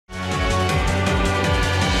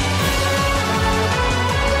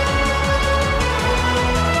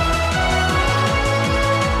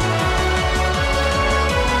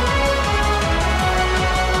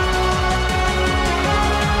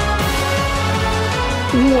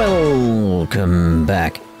Welcome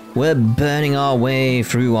back. We're burning our way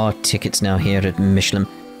through our tickets now here at Millium,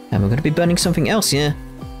 and we're going to be burning something else here.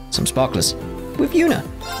 Some sparklers. With Juna.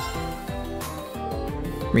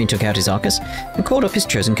 Rean took out his Arcus and called up his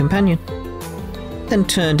chosen companion. Then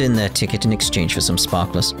turned in their ticket in exchange for some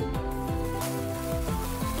sparklers.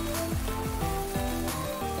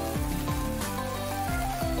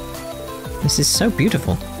 This is so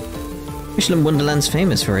beautiful. Millium Wonderland's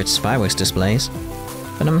famous for its fireworks displays,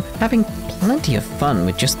 but I'm having plenty of fun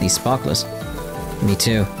with just these sparklers. Me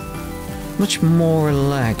too. Much more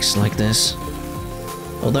relaxed like this.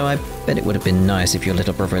 Although I bet it would have been nice if your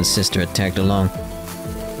little brother and sister had tagged along.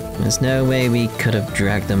 There's no way we could have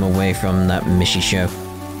dragged them away from that Mishi show.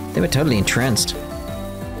 They were totally entranced.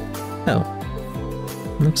 Oh.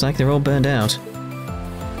 Looks like they're all burned out.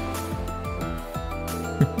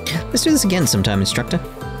 Let's do this again sometime, instructor.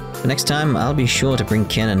 But next time, I'll be sure to bring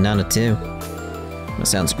Ken and Nana too. That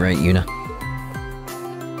sounds great, Juna.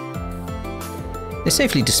 They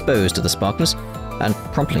safely disposed of the sparklers and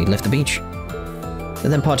promptly left the beach. They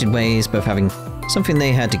then parted ways, both having something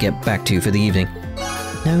they had to get back to for the evening.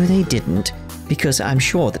 No, they didn't, because I'm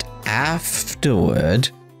sure that afterward,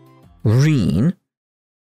 Rean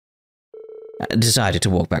decided to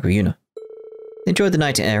walk back with Juna. They enjoyed the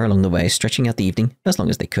night air along the way, stretching out the evening as long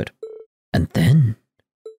as they could. And then...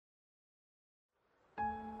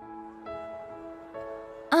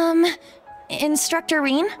 Instructor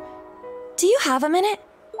Rean? Do you have a minute?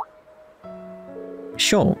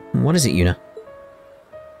 Sure. What is it, Juna?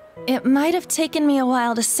 It might have taken me a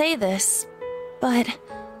while to say this, but...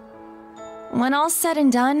 when all's said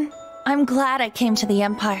and done, I'm glad I came to the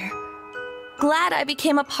Empire. Glad I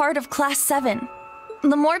became a part of Class VII.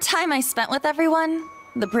 The more time I spent with everyone,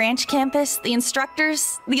 the branch campus, the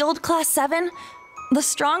instructors, the old Class VII, the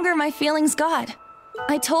stronger my feelings got.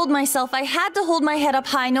 I told myself I had to hold my head up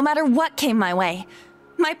high no matter what came my way.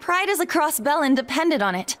 My pride as a Crossbellin depended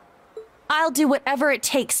on it. I'll do whatever it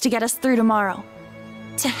takes to get us through tomorrow.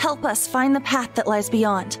 To help us find the path that lies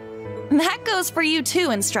beyond. That goes for you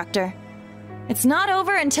too, instructor. It's not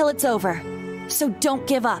over until it's over. So don't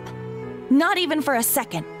give up. Not even for a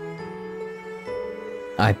second.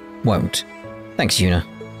 I won't. Thanks, Juna.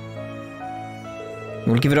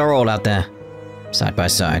 We'll give it our all out there. Side by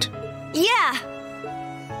side. Yeah!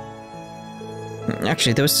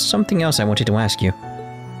 Actually, there was something else I wanted to ask you.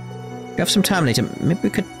 If you have some time later, maybe we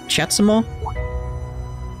could chat some more?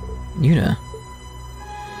 Juna.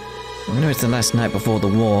 I know it's the last night before the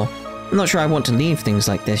war. I'm not sure I want to leave things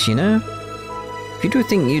like this, you know? If you do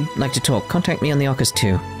think you'd like to talk, contact me on the Arcus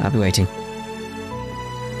too. I'll be waiting.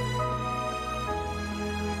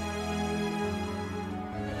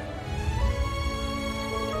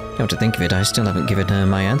 Come to think of it, I still haven't given her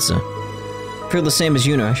my answer. I feel the same as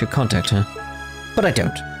Juna, I should contact her. But I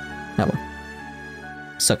don't. Oh well.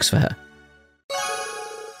 Sucks for her.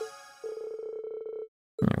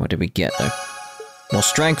 Alright, what did we get though? More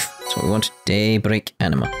strength, that's what we want. Daybreak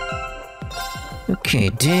Anima. Okay,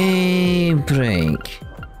 Daybreak.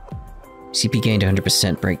 CP gained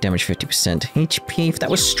 100%, break damage 50%, HP, if that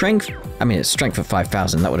was strength. I mean, it's strength for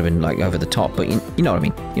 5,000, that would have been like over the top, but you know what I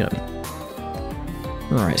mean. You know what I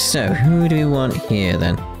mean. Alright, so who do we want here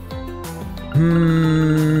then?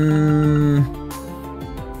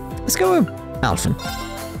 Let's go with Alfin.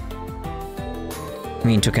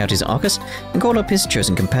 Rean took out his Arcus and called up his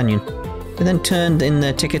chosen companion. They then turned in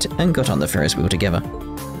their ticket and got on the Ferris wheel together.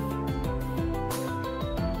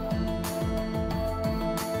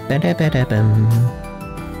 Ba-da-ba-da-bum.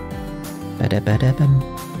 Ba-da-ba-da-bum.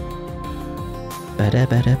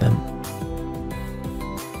 Ba-da-ba-da-bum.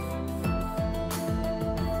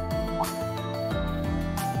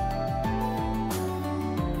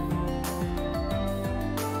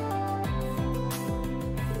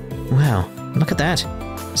 Wow, look at that.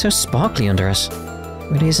 So sparkly under us.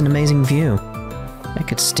 Really is an amazing view. I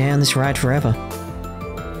could stay on this ride forever.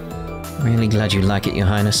 Really glad you like it, Your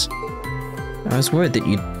Highness. I was worried that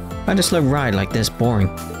you'd find a slow ride like this boring.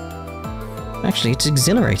 Actually, it's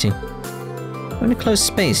exhilarating. We're in a closed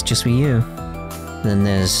space just for you. And then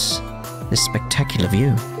there's this spectacular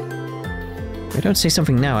view. If I don't say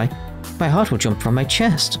something now, my heart will jump from my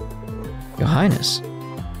chest. Your Highness.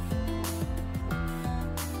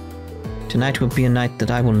 Tonight will be a night that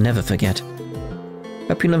I will never forget.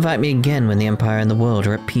 Hope you'll invite me again when the Empire and the world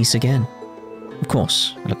are at peace again. Of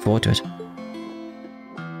course, I look forward to it.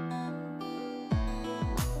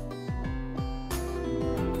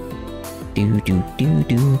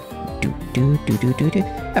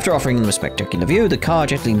 After offering them a spectacular view, the car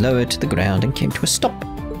gently lowered to the ground and came to a stop.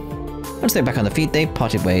 Once they were back on their feet, they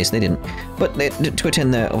parted ways. They didn't, but to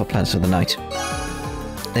attend their other plans for the night.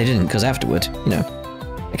 they didn't, because afterward, you know.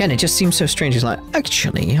 Again, it just seems so strange. It's like,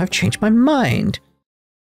 actually, I've changed my mind.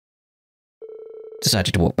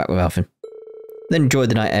 Decided to walk back with Alfin. Then enjoyed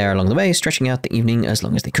the night air along the way, stretching out the evening as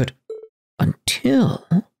long as they could. Until...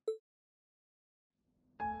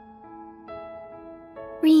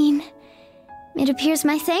 Rean, it appears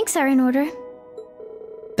my thanks are in order.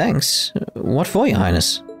 Thanks? What for, Your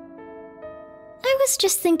Highness? I was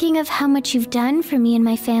just thinking of how much you've done for me and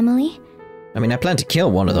my family. I mean, I plan to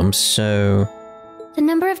kill one of them, so... The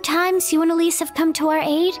number of times you and Elise have come to our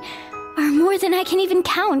aid are more than I can even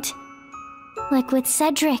count. Like with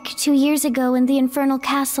Cedric 2 years ago in the Infernal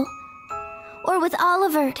Castle. Or with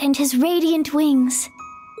Oliver and his radiant wings.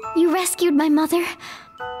 You rescued my mother,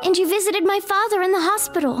 and you visited my father in the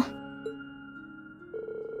hospital.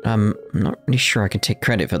 I'm not really sure I can take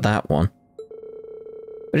credit for that one.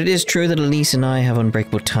 But it is true that Elise and I have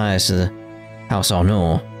unbreakable ties to the House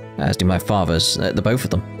Arnor, as do my father's, the both of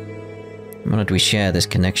them. I'm honored we share this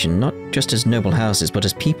connection, not just as noble houses, but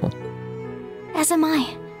as people. As am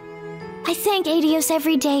I. I thank Adios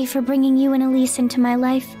every day for bringing you and Elise into my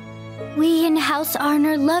life. We in House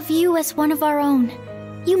Arnor love you as one of our own.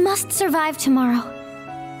 You must survive tomorrow.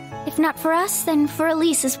 If not for us, then for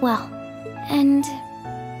Elise as well. And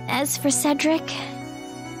as for Cedric,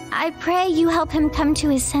 I pray you help him come to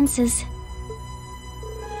his senses.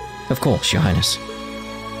 Of course, Your Highness.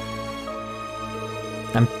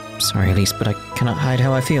 I'm sorry, Elise, but I cannot hide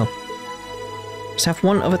how I feel. Just have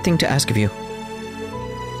one other thing to ask of you.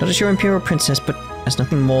 Not as your Imperial Princess, but as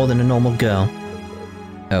nothing more than a normal girl.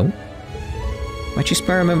 Oh? Might you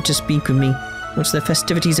spare a moment to speak with me once the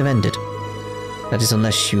festivities have ended? That is,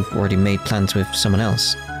 unless you've already made plans with someone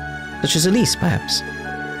else. Such as Elise, perhaps.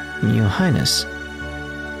 Your Highness.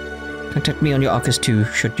 Contact me on your Arcus 2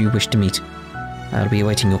 should you wish to meet. I'll be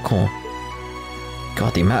awaiting your call.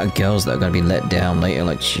 God, the amount of girls that are going to be let down later,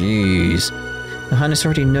 like, jeez. Your Highness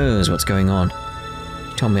already knows what's going on.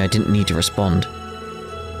 She told me I didn't need to respond.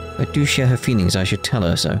 If I do share her feelings, I should tell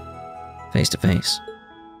her so. Face to face.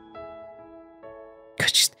 God,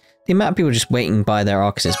 just the amount of people just waiting by their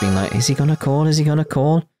Arcuses being like, is he gonna call? Is he gonna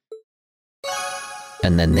call?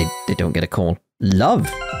 And then they don't get a call.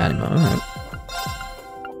 Love anima, alright.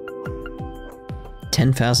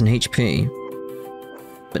 10,000 HP.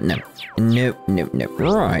 But no. No.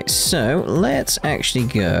 Right, so let's actually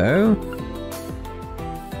go...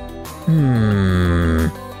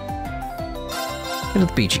 Go to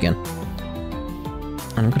the beach again.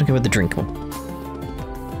 And I'm gonna go with the drinkable.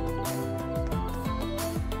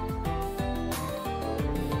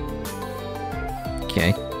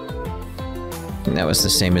 Okay. I think that was the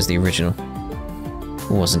same as the original.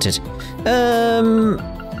 Wasn't it?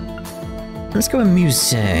 Let's go with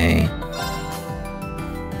Musse.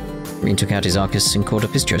 Rean took out his Arcus and called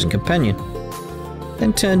up his chosen companion.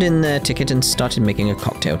 Then turned in their ticket and started making a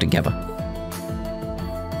cocktail together.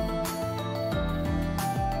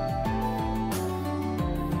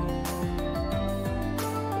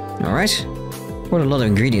 Alright. What a lot of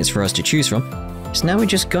ingredients for us to choose from. So now we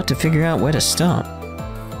just got to figure out where to start.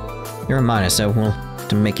 You're a minor, so we'll have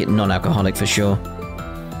to make it non-alcoholic for sure.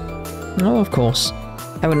 Oh, of course.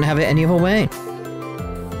 I wouldn't have it any other way.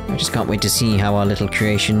 I just can't wait to see how our little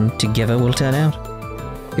creation together will turn out.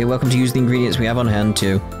 You're welcome to use the ingredients we have on hand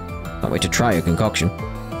too. Can't wait to try your concoction.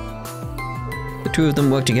 The two of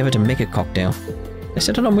them worked together to make a cocktail. They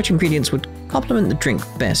settled on which ingredients would complement the drink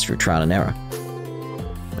best through trial and error.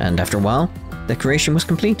 And after a while, their creation was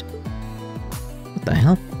complete. What the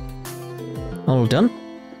hell? All done?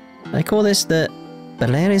 I call this the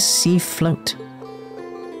Balearis Sea Float.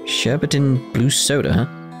 Sherbet and blue soda, huh?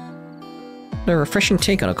 What a refreshing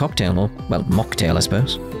take on a cocktail, or, well, mocktail, I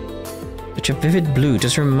suppose. Such a vivid blue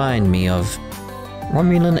does remind me of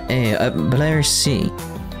Romulan air at Balearis Sea,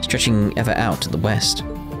 stretching ever out to the west.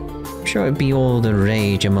 I'm sure it would be all the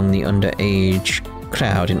rage among the underage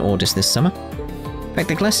crowd in Ordis this summer. In fact,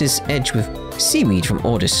 the glass is edged with seaweed from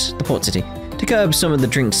Ordis, the port city, to curb some of the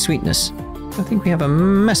drink's sweetness. I think we have a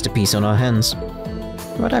masterpiece on our hands.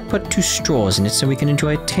 Why'd I put 2 straws in it so we can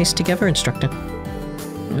enjoy a taste together, Instructor?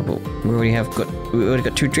 Yeah, but we already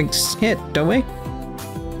got 2 drinks here, don't we?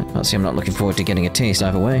 Well, see, I'm not looking forward to getting a taste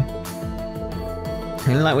either way. I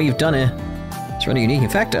really like what you've done here. It's really unique. In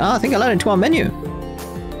fact, I think I'll add it to our menu.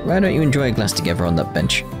 Why don't you enjoy a glass together on that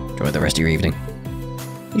bench? Enjoy the rest of your evening.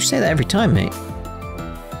 You say that every time, mate.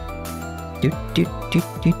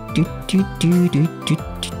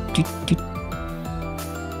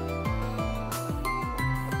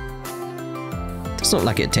 Does not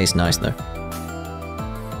like it tastes nice though.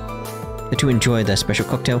 The two enjoy their special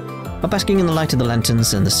cocktail while basking in the light of the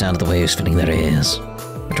lanterns and the sound of the waves filling their ears.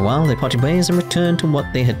 But After a while, they parted ways and returned to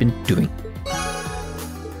what they had been doing.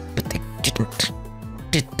 But they didn't,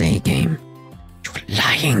 did they, game? You were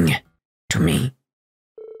lying to me.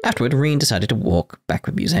 Afterward, Rean decided to walk back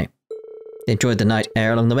with Musse. They enjoyed the night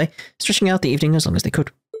air along the way, stretching out the evening as long as they could.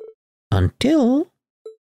 Until...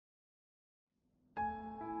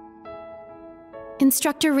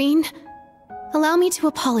 Instructor Rean, allow me to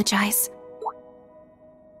apologize.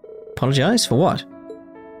 Apologize? For what?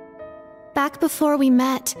 Back before we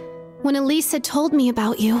met, when Elise had told me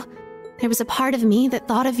about you, there was a part of me that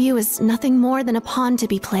thought of you as nothing more than a pawn to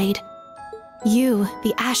be played. You,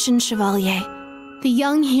 the Ashen Chevalier, the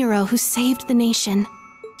young hero who saved the nation.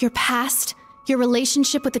 Your past, your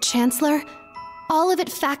relationship with the Chancellor, all of it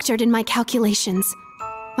factored in my calculations.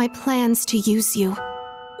 My plans to use you.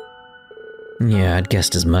 Yeah, I'd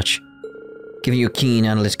guessed as much. Given you a keen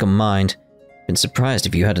analytical mind, been surprised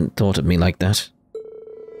if you hadn't thought of me like that.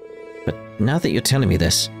 But now that you're telling me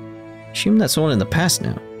this, assume that's all in the past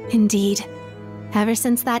now. Indeed. Ever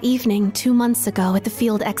since that evening 2 months ago at the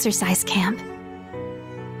field exercise camp.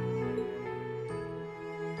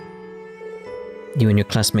 You and your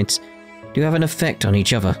classmates do have an effect on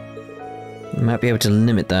each other. You might be able to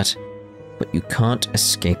limit that, but you can't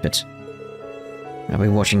escape it. I'll be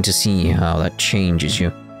watching to see how that changes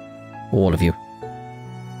you. All of you.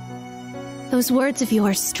 Those words of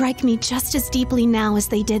yours strike me just as deeply now as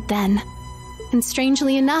they did then. And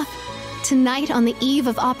strangely enough, tonight on the eve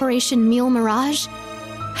of Operation Mille Mirage,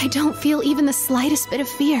 I don't feel even the slightest bit of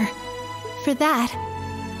fear. For that,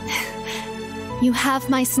 you have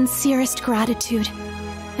my sincerest gratitude,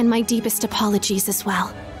 and my deepest apologies as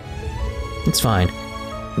well. It's fine.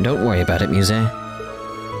 Don't worry about it, Musse.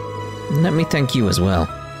 Let me thank you as well.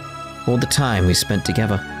 All the time we spent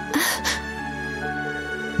together.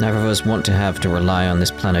 Neither of us want to have to rely on this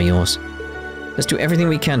plan of yours. Let's do everything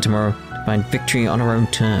we can tomorrow to find victory on our own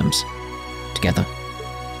terms. Together.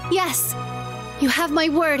 Yes! You have my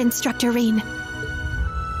word, Instructor Rean.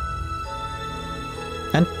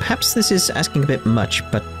 And perhaps this is asking a bit much,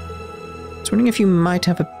 but I was wondering if you might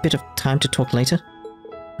have a bit of time to talk later?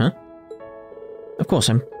 Huh? Of course,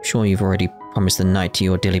 I'm sure you've already promised the night to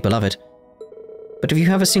your dearly beloved. But if you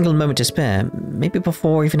have a single moment to spare, maybe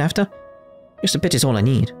before or even after, just a bit is all I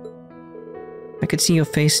need. If I could see your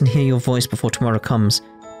face and hear your voice before tomorrow comes,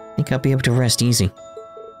 I think I'll be able to rest easy.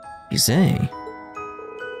 Musse, if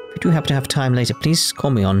you do happen to have time later, please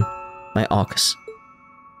call me on my Arcus.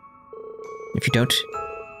 If you don't,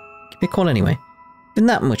 give me a call anyway. Then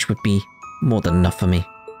that much would be more than enough for me.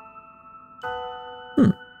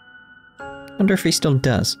 Wonder if he still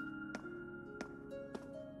does.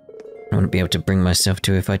 I wouldn't be able to bring myself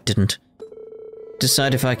to if I didn't.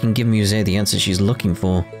 Decide if I can give Musse the answer she's looking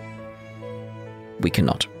for. We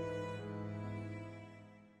cannot.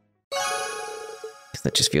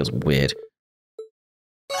 That just feels weird.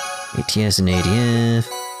 ATS and ADF.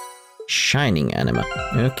 Shining anima.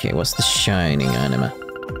 Okay, what's the shining anima?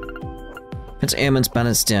 Its ailments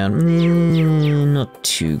balanced down. Not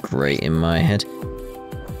too great in my head.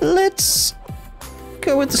 Let's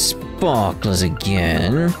go with the sparklers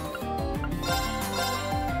again.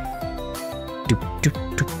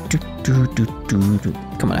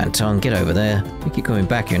 Come on, Anton, get over there. I keep going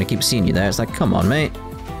back here and I keep seeing you there. It's like, come on, mate.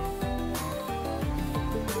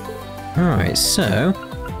 Alright, so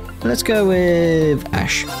let's go with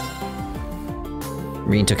Ash.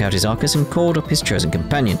 Rean took out his Arcus and called up his chosen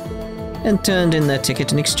companion, and turned in their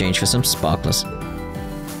ticket in exchange for some sparklers.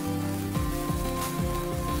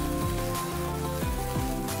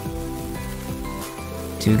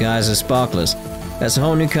 Two guys as sparklers. That's a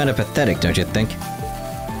whole new kind of pathetic, don't you think?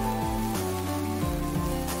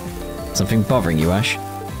 Something bothering you, Ash?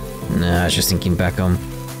 Nah, I was just thinking back on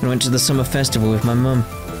when I went to the summer festival with my mum.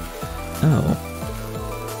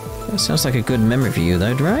 Oh. That sounds like a good memory for you,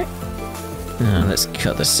 though, right? Oh, let's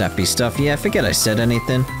cut the sappy stuff. Yeah, forget I said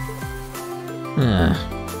anything.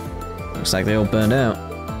 Looks like they all burned out.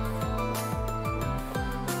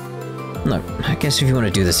 No, I guess if you want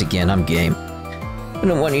to do this again, I'm game. I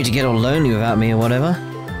don't want you to get all lonely without me or whatever.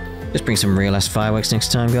 Just bring some real-ass fireworks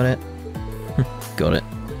next time, got it? Got it.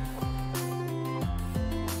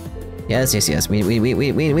 Yes,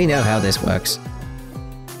 we know how this works.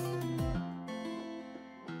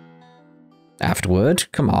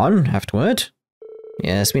 Afterward, come on, afterward.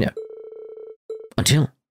 Yes, we know. Until.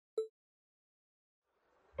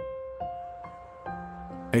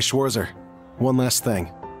 Hey, Schwarzer. One last thing.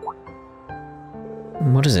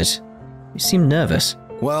 What is it? You seem nervous.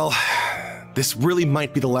 Well, this really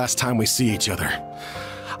might be the last time we see each other.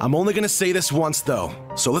 I'm only gonna say this once, though,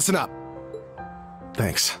 so listen up.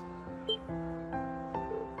 Thanks.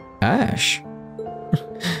 Ash?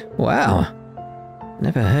 Wow.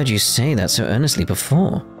 Never heard you say that so earnestly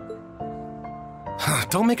before.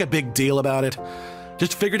 Don't make a big deal about it.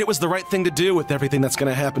 Just figured it was the right thing to do with everything that's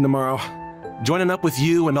gonna happen tomorrow. Joining up with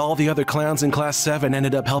you and all the other clowns in Class 7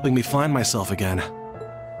 ended up helping me find myself again.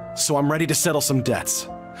 So I'm ready to settle some debts.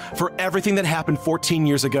 For everything that happened 14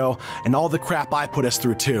 years ago, and all the crap I put us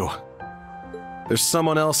through too. There's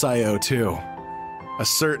someone else I owe too. A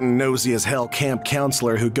certain nosy-as-hell camp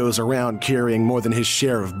counselor who goes around carrying more than his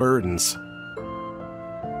share of burdens.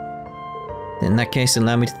 In that case,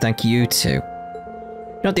 allow me to thank you too.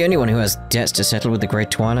 You're not the only one who has debts to settle with the Great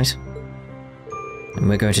Twilight. And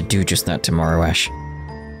we're going to do just that tomorrow, Ash.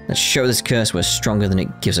 Let's show this curse we're stronger than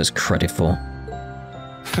it gives us credit for.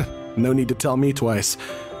 No need to tell me twice.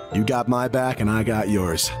 You got my back and I got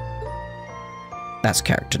yours. That's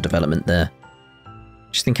character development there.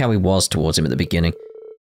 Just think how he was towards him at the beginning.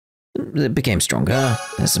 It became stronger.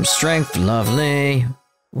 There's some strength, lovely.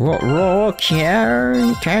 Raw,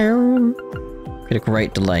 Critical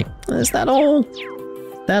rate delay. Is that all?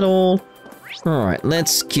 That all? Alright,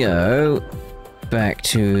 let's go back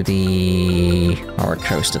to the horror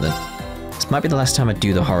coaster then. This might be the last time I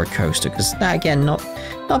do the horror coaster, because again, not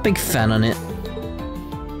a big fan on it.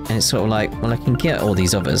 And it's sort of like, well, I can get all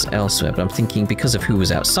these others elsewhere, but I'm thinking because of who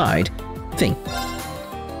was outside, Fie.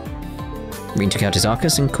 Rean took out his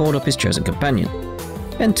Arcus and called up his chosen companion,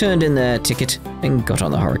 and turned in their ticket and got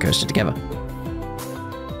on the horror coaster together.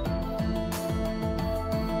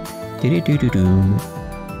 Do-do-do-do-do.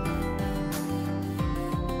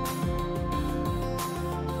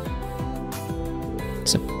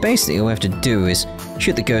 So basically all we have to do is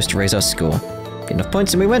shoot the ghost to raise our score. Get enough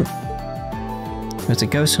points and we win. It's a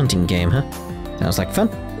ghost hunting game, huh? Sounds like fun.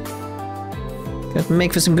 Could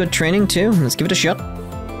make for some good training too. Let's give it a shot.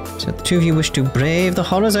 So the two of you wish to brave the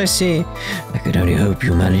horrors I see. I could only hope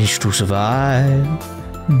you manage to survive.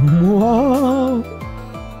 Whoa.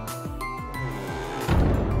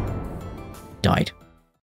 Died.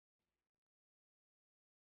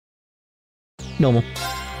 Normal.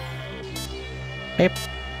 Let's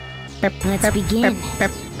begin.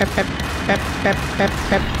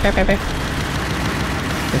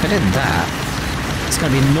 If I did that, it's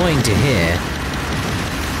gonna be annoying to hear,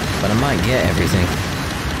 but I might get everything.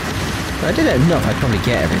 If I did it enough, I'd probably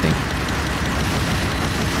get everything.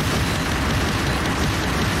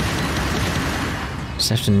 Just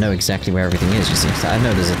have to know exactly where everything is, you see. So I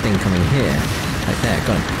know there's a thing coming here. Right there,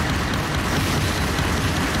 got him.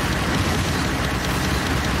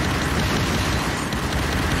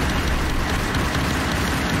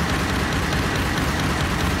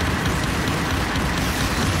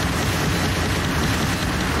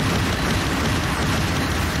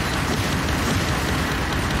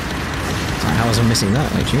 How was I missing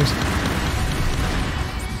that? Oh, jeez.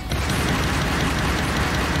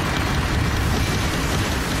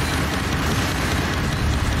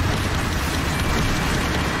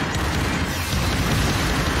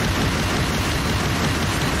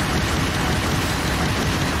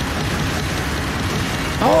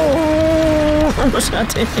 Oh! Almost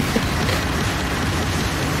had it.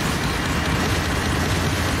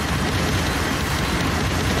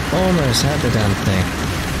 Almost had the damn thing.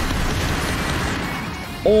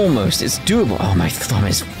 Almost, it's doable. Oh, my thumb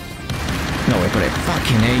is... No way, but it's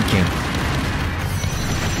fucking aching.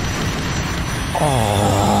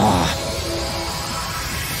 Oh.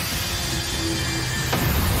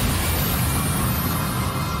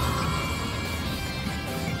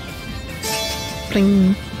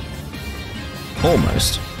 Bling.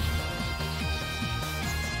 Almost.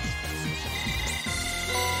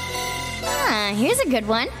 Ah, here's a good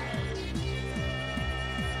one.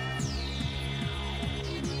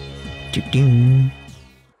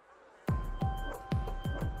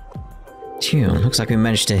 Phew, looks like we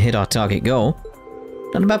managed to hit our target goal.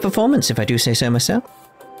 Not a bad performance, if I do say so myself.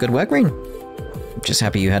 Good work, Rean. I'm just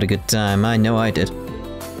happy you had a good time. I know I did.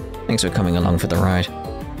 Thanks for coming along for the ride.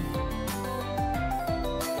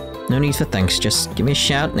 No need for thanks, just give me a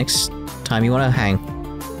shout next time you want to hang.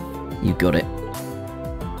 You got it.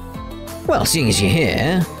 Well, seeing as you're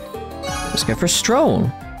here, let's go for a stroll.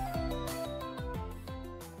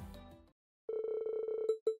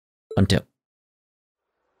 Until.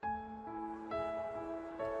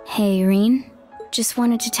 Hey, Rean. Just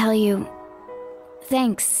wanted to tell you...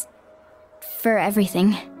 thanks... for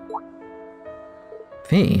everything.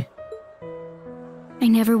 Fie? I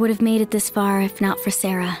never would have made it this far if not for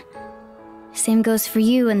Sarah. Same goes for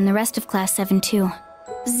you and the rest of Class 7 too.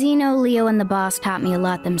 Zeno, Leo, and the boss taught me a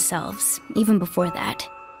lot themselves, even before that.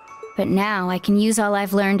 But now I can use all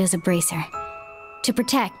I've learned as a bracer. To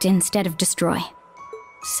protect instead of destroy.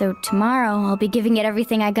 So tomorrow, I'll be giving it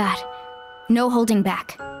everything I got. No holding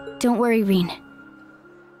back. Don't worry, Rean.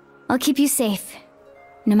 I'll keep you safe,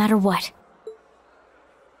 no matter what.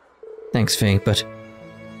 Thanks, Fie, but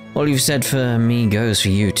all you've said for me goes for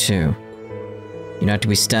you too. United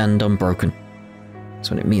we stand, unbroken.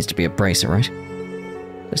 That's what it means to be a bracer, right?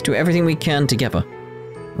 Let's do everything we can together.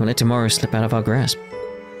 We'll let tomorrow slip out of our grasp.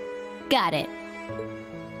 Got it.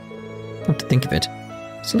 Not to think of it,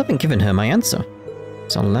 still haven't given her my answer.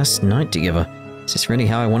 It's our last night together. Is this really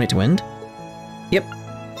how I want it to end? Yep.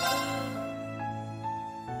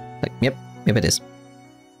 Yep it is.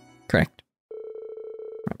 Correct.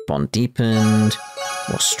 Right, bond deepened.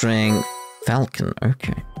 More strength. Falcon,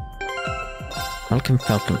 okay.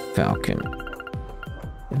 Falcon.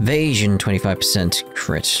 Evasion 25%.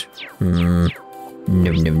 Crit.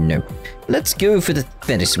 No. Let's go for the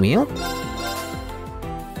Ferris wheel.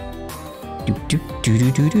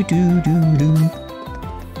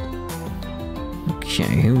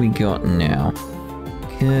 Okay, who we got now?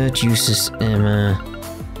 Kurt, Jusis, Emma.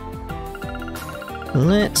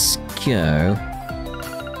 Let's go.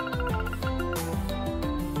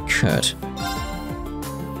 Kurt.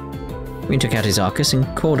 Rean took out his Arcus and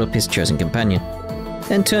called up his chosen companion,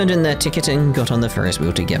 then turned in their ticket and got on the Ferris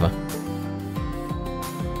wheel together.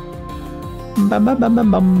 Bum.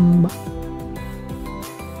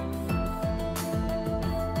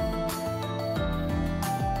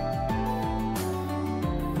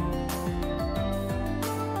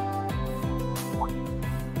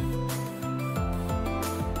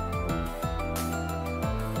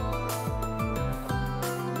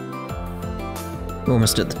 We're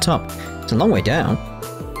almost at the top. It's a long way down.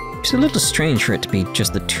 It's a little strange for it to be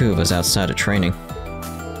just the two of us outside of training.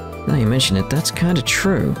 Now you mention it, that's kinda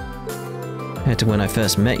true. Compared to when I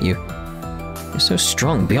first met you. You're so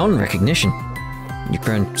strong, beyond recognition. You've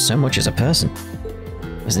grown so much as a person.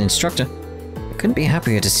 As an instructor, I couldn't be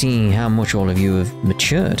happier to see how much all of you have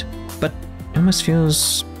matured. But it almost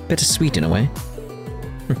feels bittersweet in a way.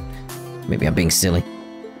 Maybe I'm being silly.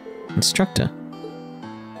 Instructor.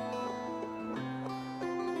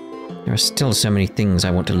 There are still so many things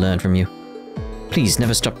I want to learn from you. Please,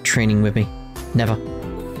 never stop training with me. Never.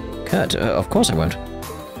 Kurt, of course I won't.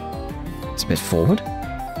 It's a bit forward.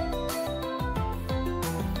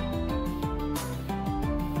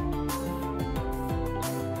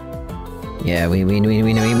 Yeah, we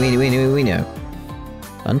know.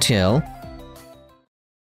 Until...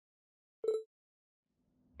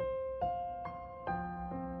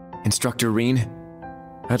 Instructor Rean,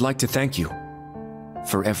 I'd like to thank you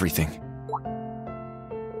for everything.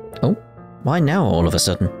 Oh, why now all of a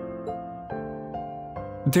sudden?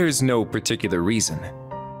 There's no particular reason.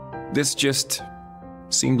 This just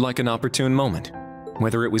seemed like an opportune moment.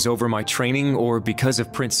 Whether it was over my training or because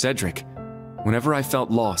of Prince Cedric, whenever I felt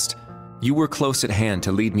lost, you were close at hand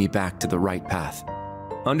to lead me back to the right path.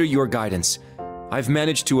 Under your guidance, I've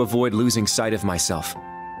managed to avoid losing sight of myself.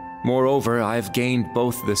 Moreover, I've gained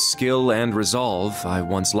both the skill and resolve I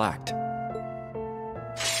once lacked.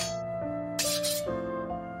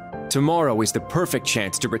 Tomorrow is the perfect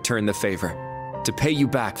chance to return the favor, to pay you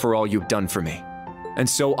back for all you've done for me. And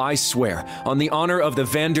so I swear, on the honor of the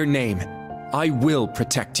Vander name, I will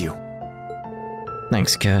protect you.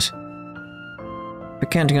 Thanks, Kurt. We're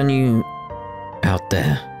counting on you out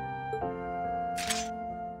there.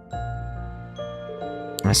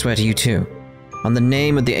 I swear to you too. On the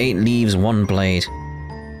name of the 8 leaves, 1 blade.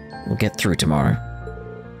 We'll get through tomorrow.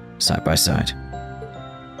 Side by side.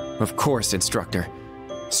 Of course, Instructor.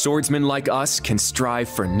 Swordsmen like us can strive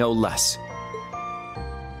for no less.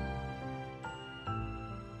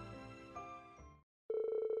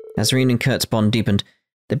 As Rean and Kurt's bond deepened,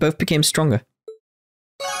 they both became stronger.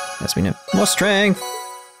 As we know, more strength!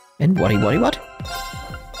 And what?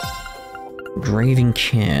 Graving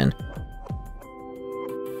can.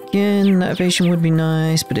 Again, evasion would be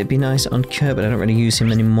nice, but it'd be nice on Kurt, but I don't really use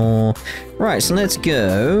him anymore. Right, so let's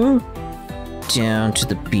go down to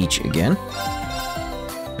the beach again.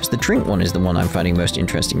 Because the drink one is the one I'm finding most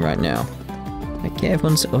interesting right now. Like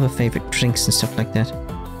everyone's other favorite drinks and stuff like that.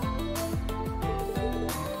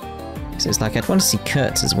 So it's like I'd want to see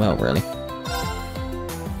Kurt's as well, really.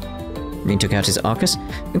 Rean took out his Arcus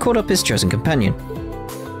and called up his chosen companion.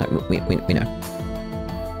 Like, we know.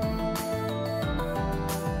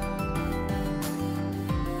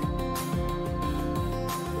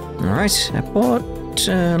 Alright, I bought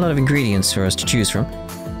a lot of ingredients for us to choose from.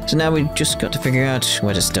 So now we've just got to figure out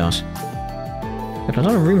where to start. Got a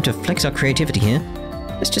lot of room to flex our creativity here.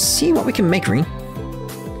 Let's just see what we can make, Rean.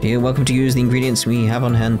 You're welcome to use the ingredients we have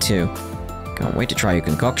on hand too. Can't wait to try your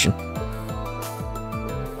concoction.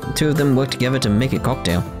 two of them worked together to make a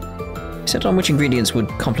cocktail. They settled on which ingredients would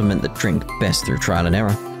complement the drink best through trial and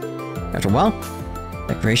error. After a while,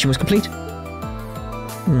 that creation was complete.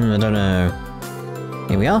 I don't know.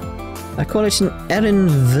 Here we are. I call it an Erin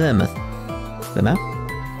Vermouth. Vermouth?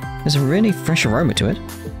 There's a really fresh aroma to it.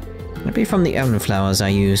 Might be from the Erin flowers I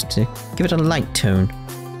used to give it a light tone.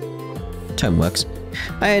 Tone works.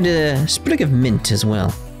 I had a sprig of mint as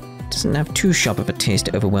well. It doesn't have too sharp of a taste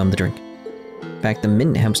to overwhelm the drink. In fact, the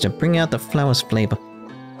mint helps to bring out the flower's flavor.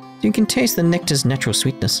 You can taste the nectar's natural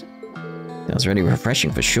sweetness. That was really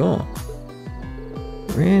refreshing for sure.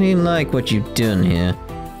 Really like what you've done here.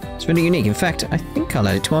 It's really unique. In fact, I think I'll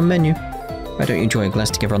add it to our menu. Why don't you enjoy a glass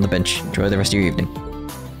together on the bench? Enjoy the rest of your evening.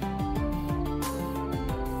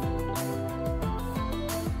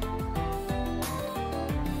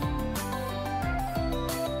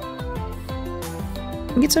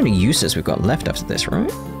 I think it's only Jusis we've got left after this,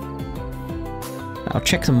 right? I'll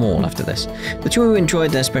check them all after this. The two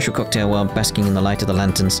enjoyed their special cocktail while basking in the light of the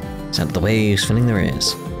lanterns, sound of the waves filling their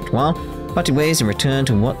ears. While parted ways and returned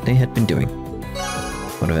to what they had been doing.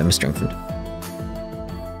 One of them is strengthened.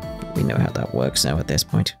 We know how that works now at this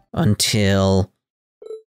point. Until...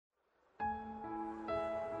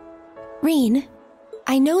 Rean,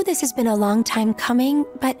 I know this has been a long time coming,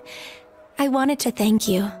 but I wanted to thank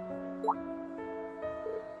you.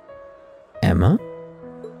 Emma?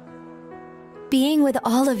 Being with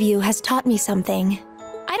all of you has taught me something.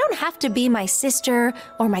 I don't have to be my sister,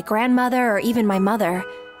 or my grandmother, or even my mother.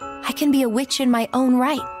 I can be a witch in my own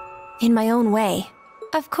right, in my own way.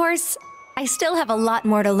 Of course, I still have a lot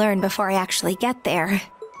more to learn before I actually get there.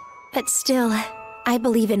 But still, I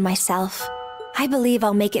believe in myself. I believe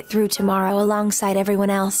I'll make it through tomorrow alongside everyone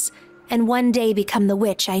else, and one day become the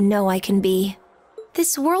witch I know I can be.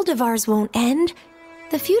 This world of ours won't end.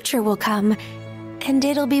 The future will come, and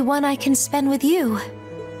it'll be one I can spend with you.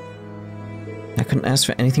 I couldn't ask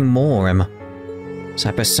for anything more, Emma.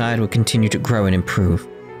 Side by side we'll continue to grow and improve.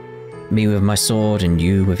 Me with my sword and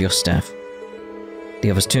you with your staff.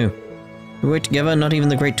 The others too. If we work together, not even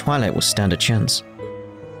the Great Twilight will stand a chance.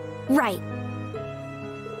 Right.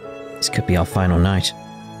 This could be our final night.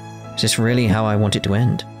 Is this really how I want it to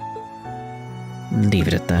end? Leave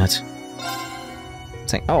it at that.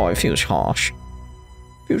 It's like, oh, it feels harsh.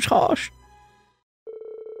 Feels harsh.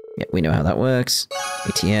 Yeah, we know how that works.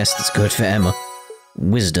 ATS, that's good for Emma.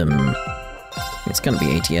 Wisdom. It's gonna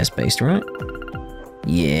be ATS based, right?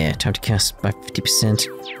 Yeah, time to cast by 50%.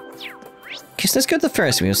 Okay, so let's go to the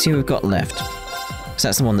first wheel, see what we've got left. Because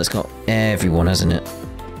that's the one that's got everyone, hasn't it?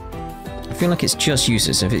 I feel like it's just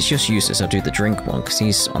Jusis. If it's just Jusis, I'll do the drink one, because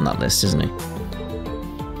he's on that list, isn't he?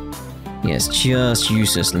 Yeah, it's just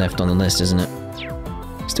Jusis left on the list, isn't it?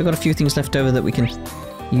 Still got a few things left over that we can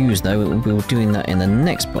use, though. We'll be doing that in the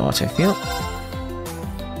next part, I feel.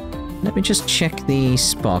 Let me just check the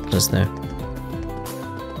sparklers, though.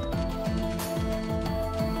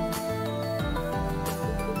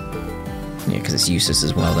 Yeah, because it's Jusis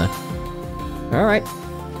as well, there. Alright.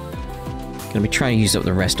 Gonna be trying to use up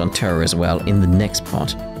the rest on Terror as well in the next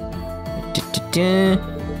part.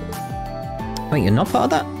 Wait, you're not part of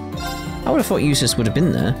that? I would have thought Jusis would have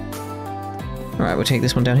been there. Alright, we'll take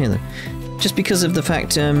this one down here, then. Just because of the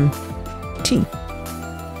fact, T.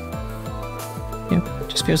 Yeah,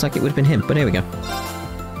 just feels like it would have been him, but here we go.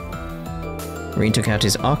 Rean took out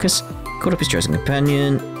his Arcus, caught up his chosen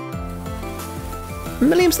companion.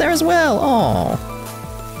 Millium's there as well! Aww.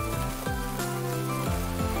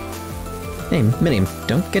 Hey, Millium,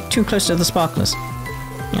 don't get too close to the sparklers.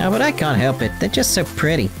 Yeah, but I can't help it. They're just so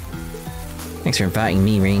pretty. Thanks for inviting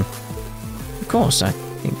me, Rean. Of course, I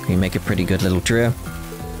think we make a pretty good little trio.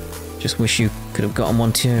 Just wish you could have gotten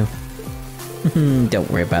one too. Don't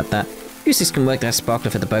worry about that. Jusis can work that sparkler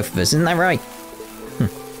for the both of us, isn't that right?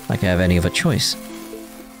 Like I have any other choice.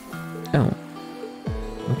 Oh.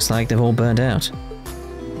 Looks like they've all burned out.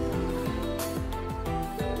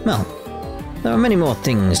 Well, there are many more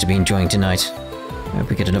things to be enjoying tonight. I hope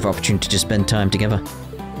we get another opportunity to spend time together.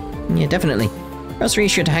 Yeah, definitely. Us three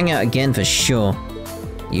should hang out again for sure.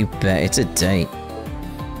 You bet, it's a date.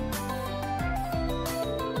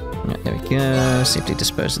 Right, there we go. Safely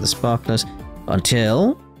dispose of the sparklers.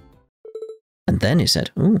 Until... And then he said,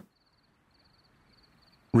 ooh.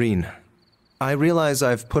 Rean, I realize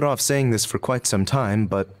I've put off saying this for quite some time,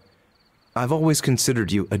 but I've always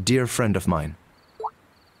considered you a dear friend of mine.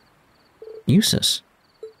 Jusis.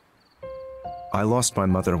 I lost my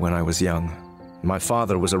mother when I was young. My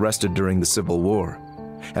father was arrested during the Civil War.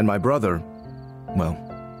 And my brother, well,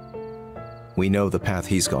 we know the path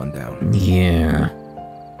he's gone down. Yeah.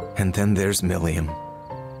 And then there's Millium.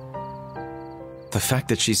 The fact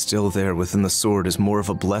that she's still there within the sword is more of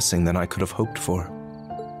a blessing than I could have hoped for.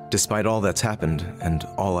 Despite all that's happened and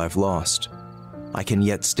all I've lost, I can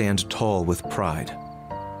yet stand tall with pride.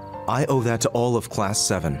 I owe that to all of Class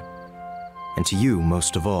VII, and to you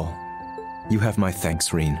most of all. You have my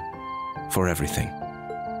thanks, Rean, for everything.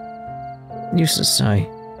 Jusis, I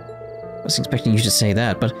was expecting you to say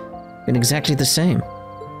that, but been exactly the same.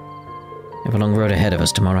 We have a long road ahead of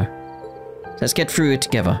us tomorrow. Let's get through it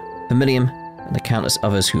together, the Millium and the countless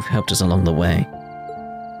others who've helped us along the way.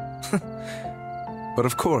 But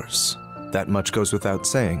of course, that much goes without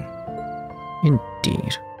saying.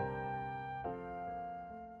 Indeed.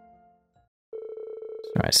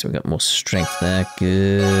 Alright, so we got more strength there.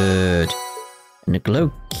 Good. And a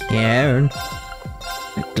glow cairn.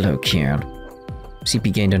 A glow cairn.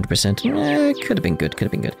 CP gained 100%. Could have been good, could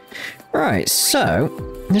have been good. Alright, so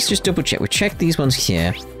let's just double check. We checked these ones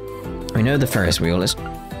here. We know the Ferris wheel. Let's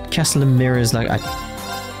Castle of Mirrors, like I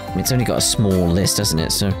mean, it's only got a small list, hasn't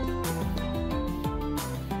it? So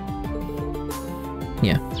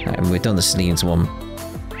yeah, and we've done the Selene's one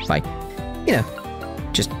by, you know,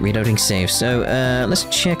 just reloading save. So let's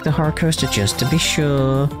check the horror coaster just to be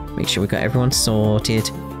sure. Make sure we got everyone sorted.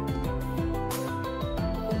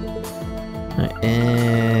 Right,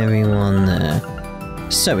 everyone there.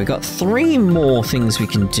 So we've got 3 more things we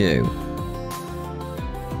can do.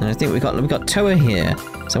 And I think we've got Toa here.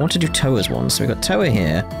 So I want to do Toa's one. So we've got Toa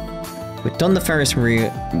here. We've done the Ferris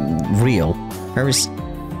wheel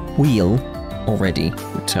already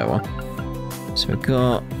with Toa. So we've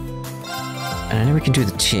got, and I know we can do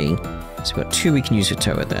the T. So we've got 2 we can use for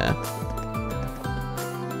Toa there.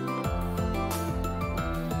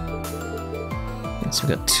 And so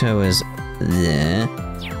we've got Toa's there.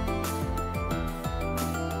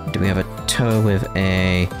 Do we have a Toa with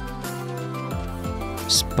a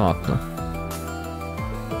sparkler?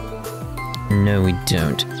 No, we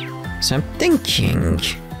don't. So I'm thinking,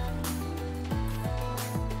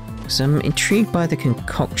 so I'm intrigued by the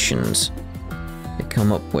concoctions they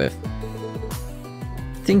come up with.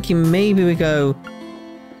 Thinking maybe we go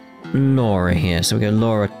Laura here. So we go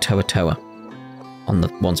Laura, Toa, Toa on the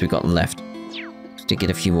ones we got left, to get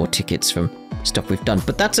a few more tickets from stuff we've done.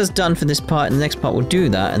 But that's us done for this part. In the next part we'll do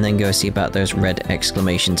that and then go see about those red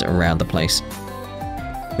exclamations around the place.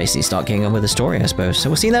 Basically start getting on with the story, I suppose. So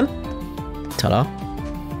we'll see them. Ta-da.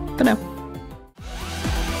 For now.